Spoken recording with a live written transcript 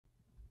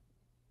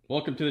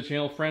Welcome to the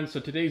channel, friends.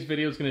 So today's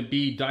video is going to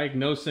be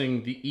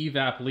diagnosing the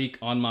EVAP leak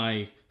on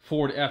my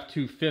Ford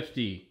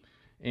F250.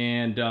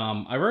 And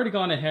I've already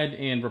gone ahead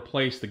and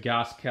replaced the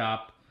gas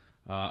cap,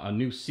 a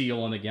new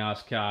seal on the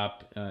gas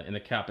cap and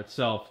the cap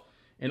itself,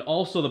 and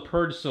also the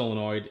purge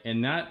solenoid,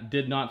 and that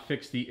did not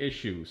fix the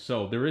issue.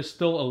 So there is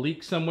still a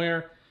leak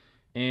somewhere,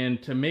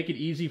 and to make it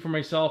easy for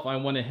myself, I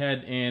went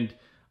ahead and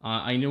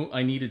I knew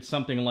I needed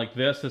something like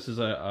this. This is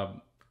a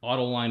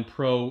Autoline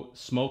PRO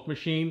smoke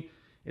machine.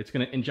 It's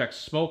going to inject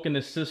smoke in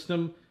the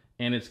system,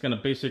 and it's going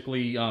to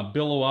basically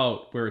billow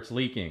out where it's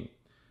leaking.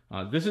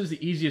 This is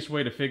the easiest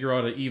way to figure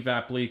out an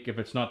EVAP leak if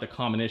it's not the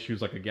common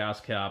issues like a gas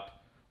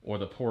cap or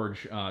the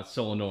purge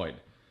solenoid.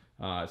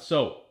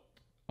 So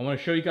I want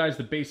to show you guys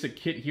the basic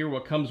kit here,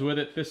 what comes with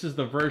it. This is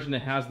the version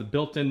that has the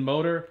built-in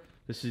motor.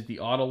 This is the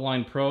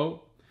Autoline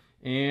PRO,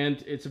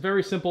 and it's a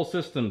very simple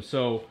system.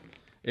 So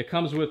it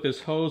comes with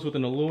this hose with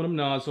an aluminum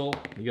nozzle.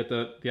 You get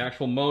the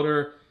actual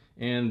motor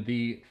and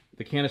the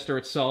canister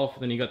itself.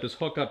 Then you got this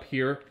hook up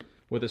here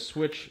with a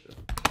switch,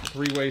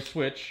 three-way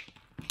switch.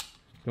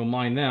 Don't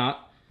mind that.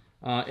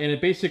 And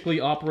it basically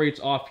operates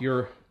off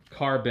your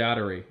car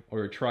battery or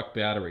your truck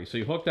battery. So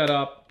you hook that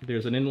up.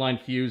 There's an inline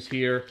fuse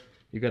here.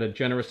 You got a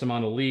generous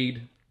amount of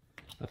lead,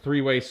 a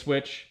three-way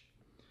switch.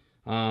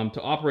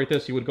 To operate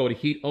this, you would go to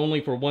heat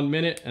only for 1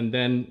 minute and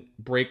then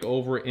break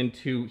over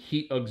into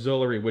heat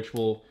auxiliary, which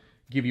will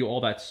give you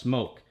all that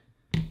smoke.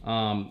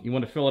 You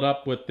want to fill it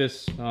up with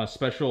this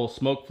special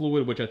smoke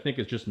fluid, which I think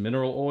is just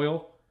mineral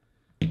oil.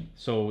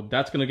 So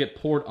that's going to get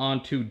poured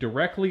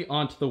directly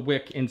onto the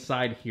wick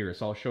inside here.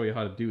 So I'll show you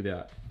how to do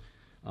that.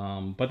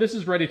 But this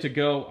is ready to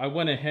go. I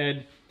went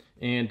ahead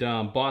and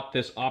bought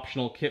this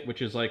optional kit,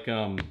 which is like,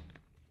 you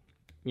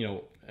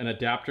know, an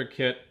adapter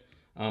kit.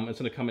 It's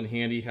going to come in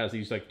handy. It has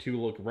these like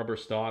two little rubber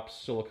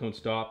stops, silicone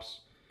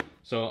stops.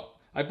 So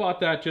I bought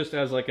that just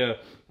as like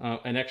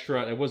an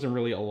extra. It wasn't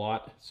really a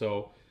lot.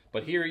 So,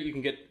 but here you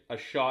can get a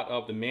shot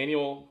of the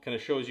manual. Kind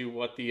of shows you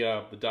what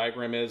the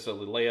diagram is, the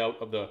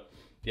layout of the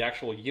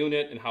actual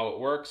unit and how it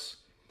works.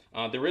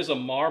 There is a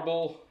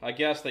marble, I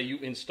guess, that you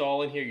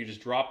install in here. You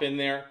just drop in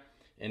there,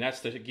 and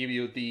that's to give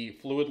you the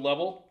fluid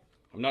level.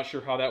 I'm not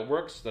sure how that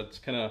works. That's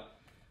kind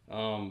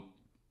of,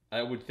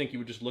 I would think you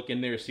would just look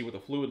in there to see what the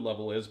fluid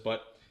level is,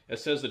 but it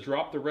says to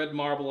drop the red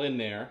marble in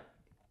there,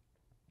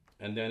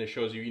 and then it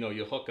shows you,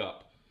 you hook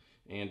up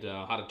and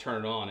how to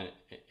turn it on,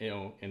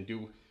 and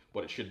do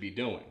what it should be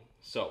doing.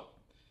 So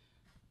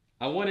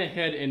I went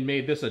ahead and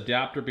made this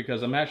adapter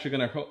because I'm actually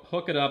going to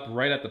hook it up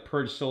right at the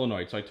purge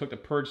solenoid. So I took the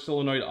purge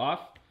solenoid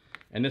off,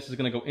 and this is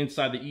going to go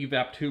inside the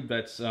EVAP tube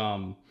that's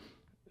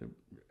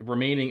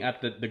remaining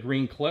at the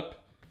green clip,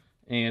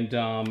 and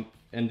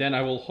then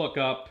I will hook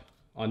up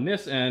on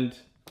this end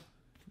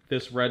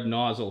this red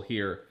nozzle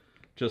here,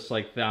 just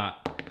like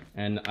that,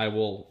 and I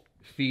will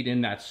feed in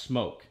that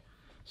smoke.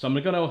 So I'm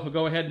going to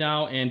go ahead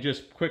now and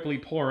just quickly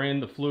pour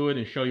in the fluid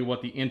and show you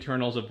what the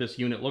internals of this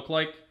unit look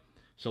like.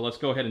 So let's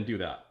go ahead and do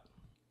that.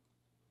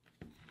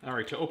 All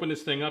right, to open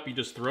this thing up, you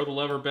just throw the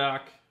lever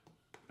back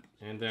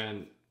and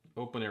then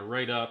open it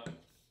right up.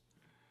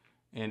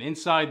 And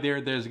inside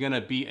there's going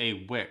to be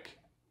a wick.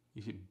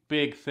 You see,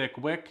 big, thick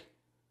wick.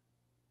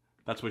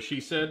 That's what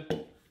she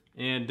said.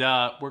 And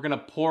we're going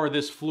to pour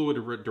this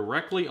fluid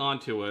directly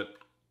onto it.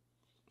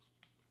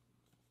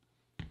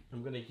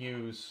 I'm going to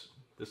use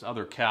this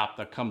other cap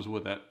that comes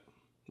with it,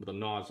 with a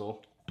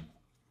nozzle.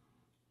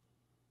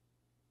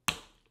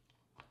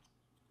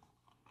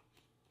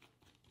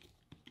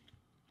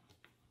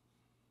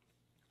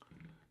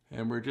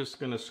 And we're just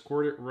going to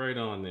squirt it right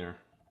on there.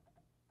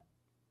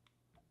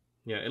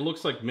 Yeah, it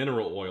looks like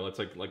mineral oil. It's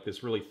like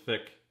this really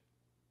thick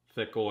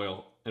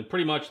oil. And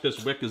pretty much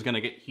this wick is going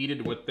to get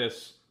heated with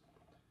this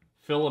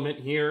filament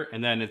here,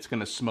 and then it's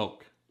going to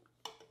smoke.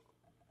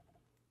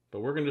 But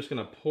we're just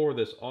going to pour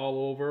this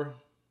all over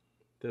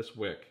this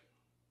wick.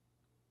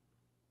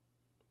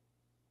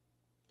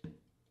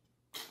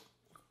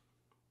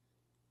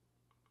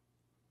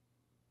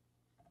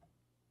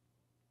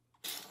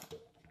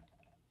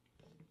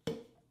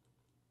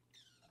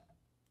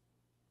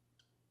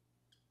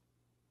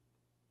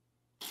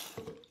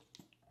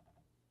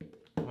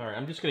 All right,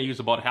 I'm just going to use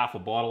about half a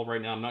bottle right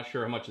now. I'm not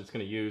sure how much it's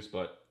going to use,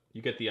 but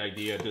you get the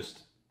idea.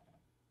 Just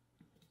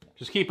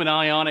keep an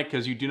eye on it,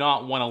 because you do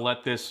not want to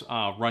let this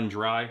run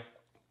dry.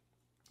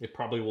 It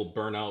probably will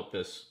burn out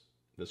this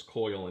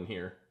coil in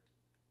here.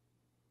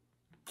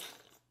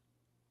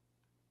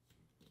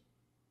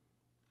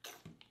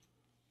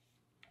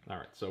 All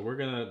right, so we're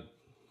going to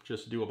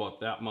just do about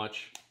that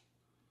much.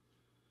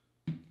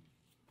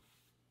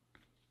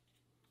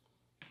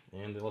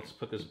 And let's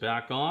put this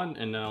back on,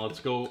 and let's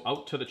go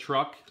out to the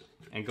truck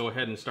and go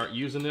ahead and start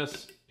using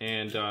this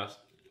and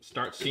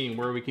start seeing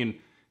where we can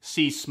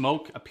see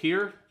smoke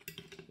appear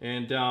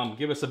and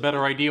give us a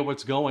better idea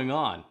what's going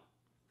on.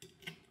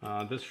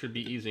 This should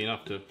be easy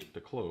enough to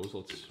close.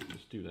 Let's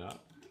just do that.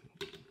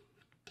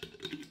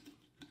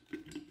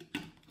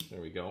 There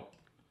we go.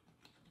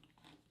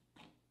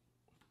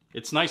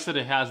 It's nice that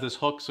it has this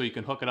hook so you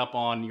can hook it up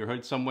on your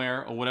hood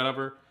somewhere or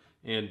whatever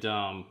and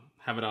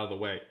have it out of the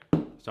way.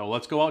 So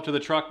let's go out to the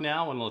truck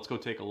now and let's go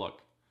take a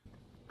look.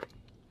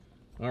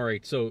 All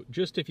right, so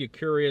just if you're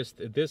curious,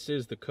 this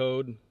is the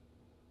code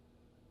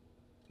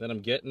that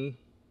I'm getting.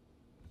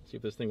 See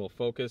if this thing will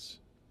focus.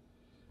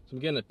 So I'm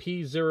getting a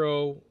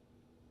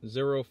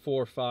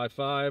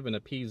P0455 and a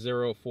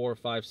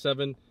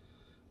P0457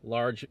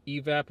 large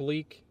EVAP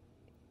leak,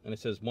 and it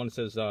says one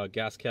says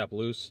gas cap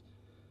loose.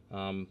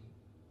 No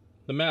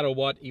matter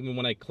what, even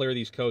when I clear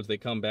these codes, they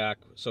come back.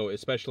 So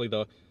especially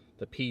the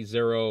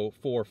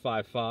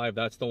P0455,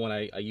 that's the one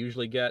I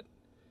usually get.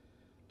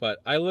 But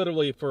I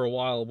literally for a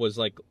while was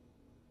like,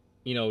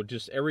 you know,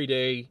 just every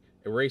day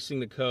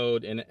erasing the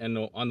code, and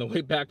on the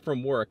way back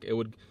from work it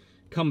would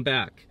come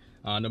back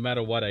no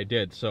matter what I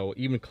did. So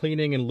even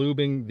cleaning and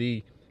lubing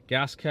the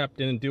gas cap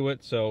didn't do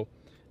it. So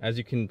as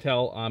you can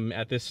tell, I'm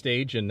at this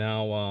stage, and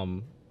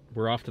now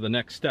we're off to the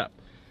next step.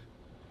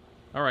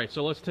 All right,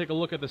 so let's take a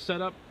look at the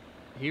setup.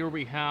 Here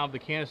we have the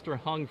canister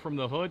hung from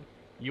the hood.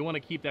 You want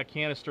to keep that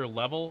canister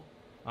level,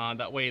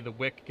 that way the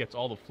wick gets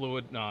all the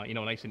fluid you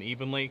know, nice and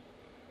evenly.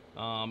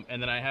 And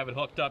then I have it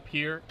hooked up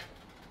here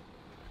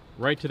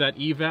right to that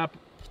EVAP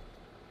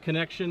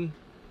connection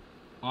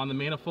on the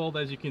manifold,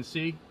 as you can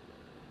see.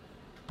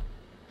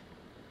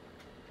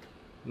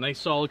 Nice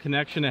solid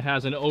connection. It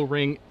has an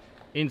O-ring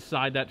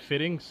inside that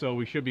fitting, so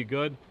we should be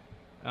good.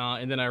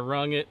 And then I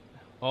rung it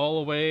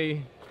all the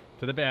way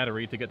to the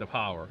battery to get the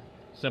power.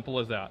 Simple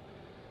as that.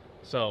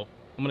 So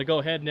I'm gonna go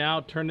ahead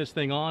now, turn this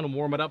thing on and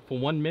warm it up for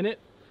 1 minute,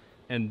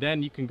 and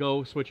then you can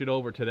go switch it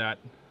over to that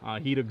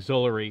heat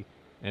auxiliary,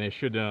 and it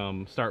should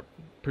start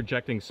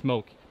projecting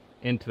smoke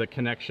into the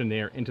connection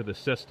there, into the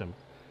system.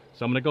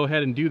 So I'm gonna go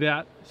ahead and do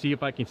that, see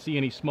if I can see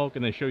any smoke,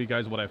 and then show you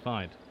guys what I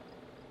find.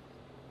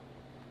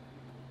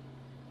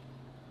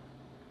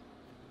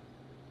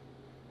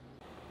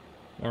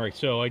 All right,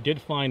 so I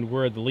did find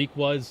where the leak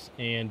was,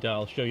 and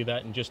I'll show you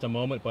that in just a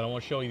moment, but I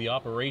want to show you the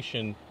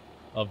operation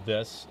of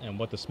this and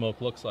what the smoke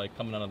looks like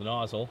coming out of the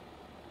nozzle.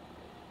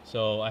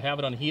 So I have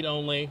it on heat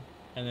only,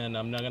 and then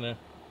I'm not gonna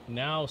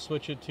now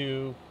switch it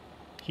to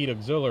heat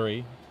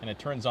auxiliary, and it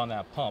turns on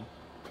that pump,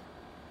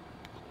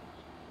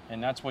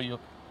 and that's what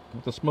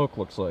the smoke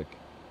looks like.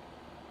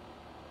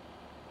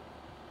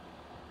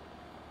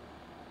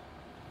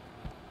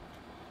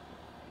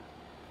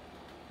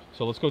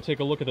 So let's go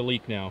take a look at the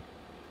leak now.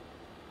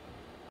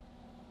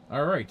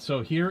 All right,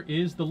 so here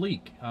is the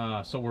leak.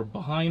 So we're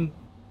behind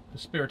the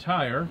spare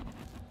tire,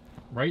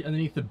 right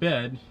underneath the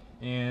bed,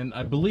 and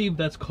I believe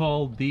that's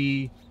called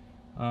the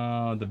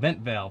vent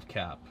valve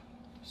cap.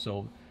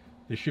 So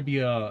there should be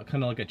a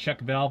kind of like a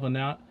check valve on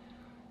that,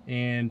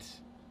 and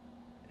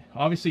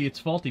obviously it's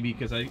faulty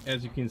because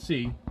as you can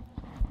see,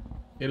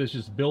 it is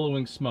just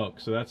billowing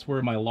smoke. So that's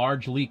where my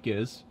large leak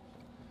is.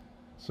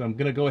 So I'm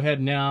gonna go ahead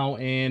now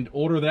and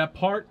order that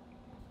part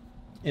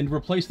and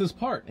replace this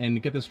part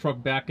and get this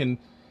truck back in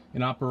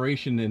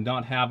operation and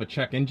not have a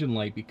check engine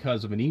light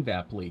because of an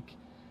EVAP leak.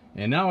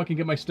 And now I can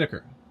get my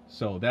sticker.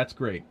 So that's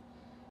great.